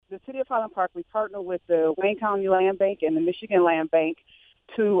The City of Highland Park, we partner with the Wayne County Land Bank and the Michigan Land Bank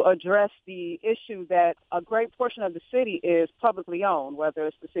to address the issue that a great portion of the city is publicly owned, whether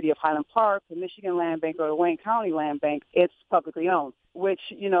it's the City of Highland Park, the Michigan Land Bank, or the Wayne County Land Bank, it's publicly owned, which,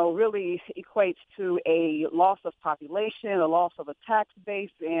 really equates to a loss of population, a loss of a tax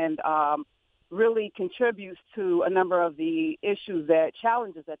base, and really contributes to a number of the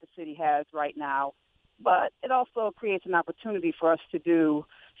challenges that the city has right now. But it also creates an opportunity for us to do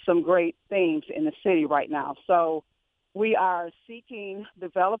some great things in the city right now. So we are seeking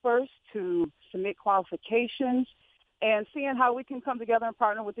developers to submit qualifications and seeing how we can come together and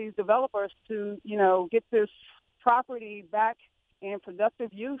partner with these developers to, get this property back in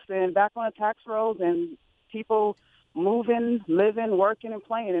productive use and back on the tax rolls and people moving, living, working, and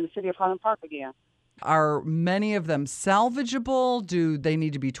playing in the city of Highland Park again. Are many of them salvageable? Do they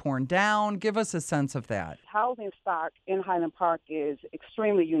need to be torn down? Give us a sense of that. Housing stock in Highland Park is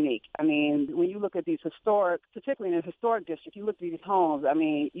extremely unique. I mean, when you look at these particularly in the historic district, you look at these homes, I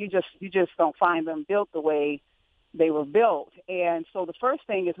mean, you just don't find them built the way they were built. And so the first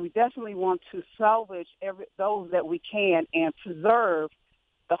thing is we definitely want to salvage those that we can and preserve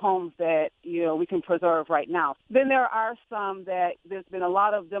the homes that, we can preserve right now. Then there are some that there's been a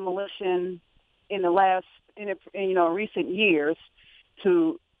lot of demolition in recent years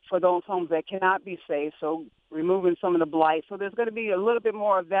for those homes that cannot be saved, so removing some of the blight. So there's going to be a little bit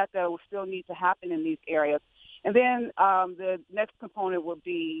more of that will still need to happen in these areas. And then the next component would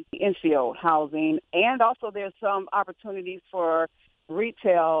be infill housing, and also there's some opportunities for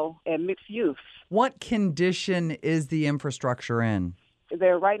retail and mixed use. What condition is the infrastructure in?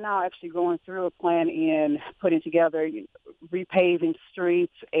 They're right now actually going through a plan in putting together repaving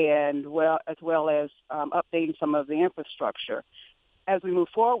streets as well as updating some of the infrastructure. As we move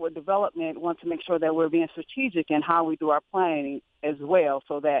forward with development, we want to make sure that we're being strategic in how we do our planning as well,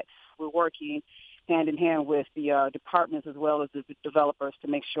 so that we're working hand in hand with the departments as well as the developers to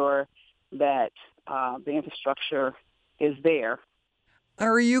make sure that the infrastructure is there.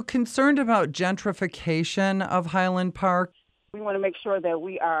 Are you concerned about gentrification of Highland Park? We want to make sure that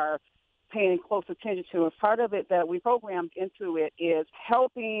we are paying close attention to. And part of it that we programmed into it is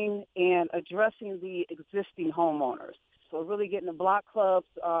helping and addressing the existing homeowners. So really getting the block clubs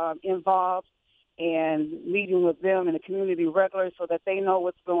involved and meeting with them in the community regularly so that they know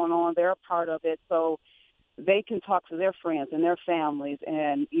what's going on. They're a part of it. So they can talk to their friends and their families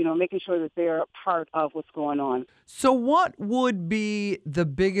and, making sure that they're a part of what's going on. So what would be the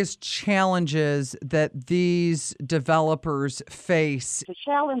biggest challenges that these developers face? The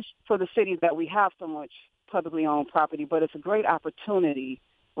challenge for the city is that we have so much publicly owned property, but it's a great opportunity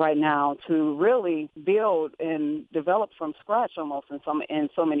right now to really build and develop from scratch almost in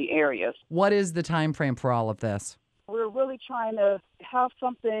so many areas. What is the time frame for all of this? We're really trying to have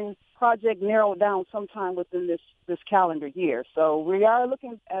project narrowed down sometime within this calendar year. So we are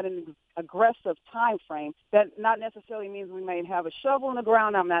looking at an aggressive time frame. That not necessarily means we may have a shovel in the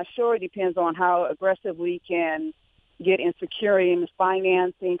ground. I'm not sure. It depends on how aggressive we can get in securing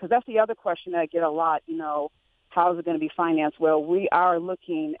financing, because that's the other question that I get a lot, how is it going to be financed? Well, we are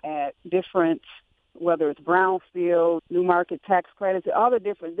looking at different, whether it's brownfield, new market tax credits,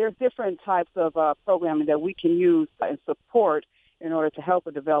 there's different types of programming that we can use and support in order to help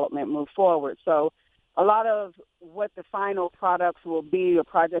a development move forward. So a lot of what the final products will be or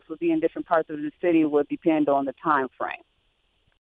projects will be in different parts of the city will depend on the time frame.